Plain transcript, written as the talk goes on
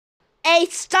A,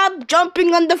 stop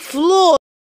jumping on the floor.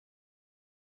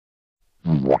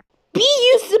 B,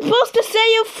 you're supposed to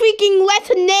say your freaking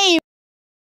letter name.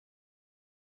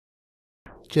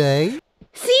 J.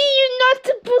 C, you're not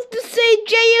supposed to say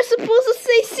J, you're supposed to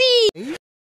say C.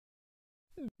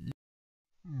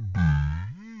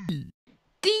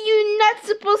 D, you're not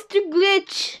supposed to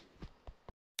glitch.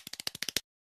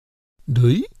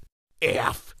 D.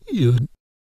 F. U.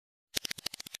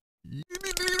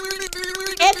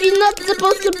 F, you're not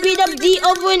supposed to beat up D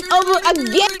over and over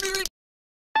again.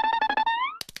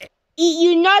 E,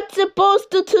 you're not supposed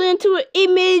to turn into an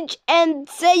image and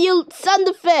say your sound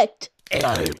effect.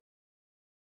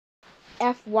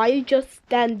 F, why are you just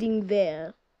standing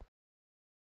there?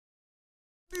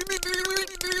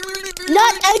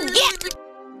 Not again!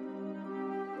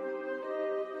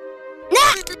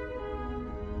 Nah!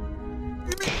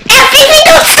 F, if you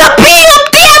don't stop being up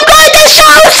there, I'm going to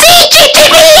show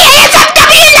CCTV hands up to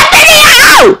me in the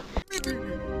video!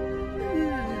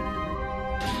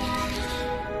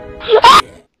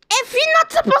 F, you're not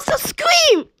supposed to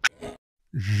scream!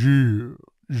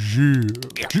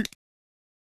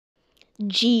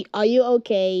 G, are you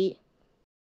okay?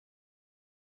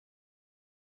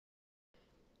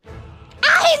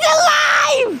 He's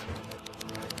alive!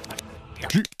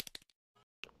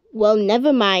 Well,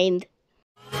 never mind.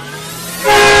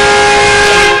 You're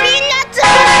not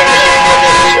supposed to be on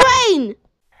the train!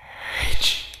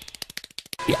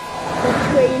 The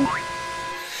train.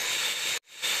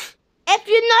 If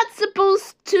you're not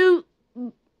supposed to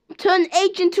turn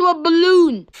H into a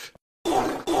balloon.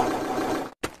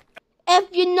 If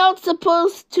you're not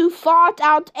supposed to fart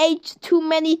out H too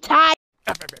many times.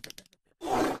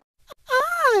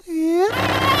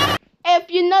 If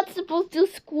you're not supposed to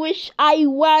squish I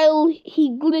while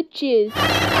he glitches.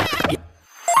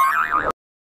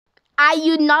 Are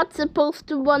you not supposed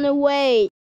to run away?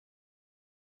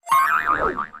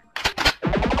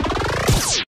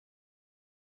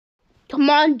 Come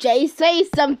on, Jay, say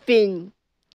something.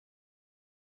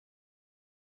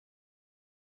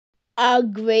 Oh,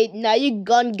 great. Now you're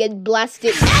gonna get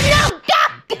blasted. No!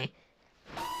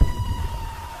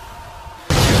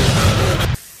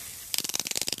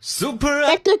 Super.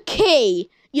 Letter K.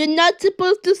 You're not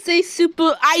supposed to say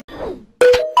super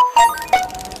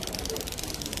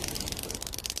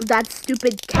That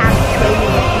stupid cat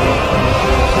training.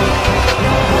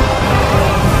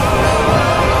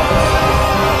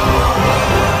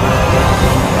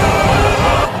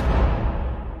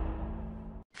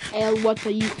 L, what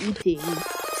are you eating?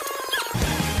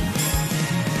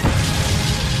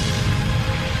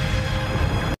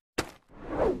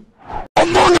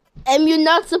 You're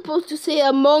not supposed to say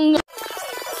among.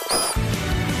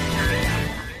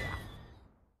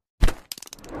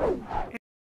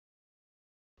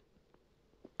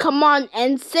 Come on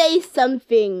and say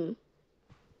something.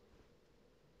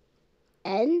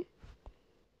 N?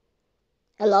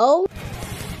 Hello?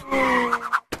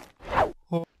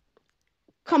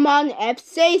 Come on, F,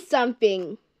 say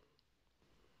something.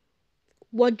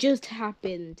 What just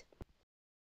happened?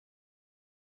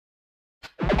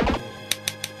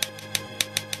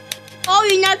 Oh,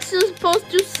 you're not supposed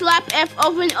to slap F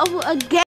over and over again.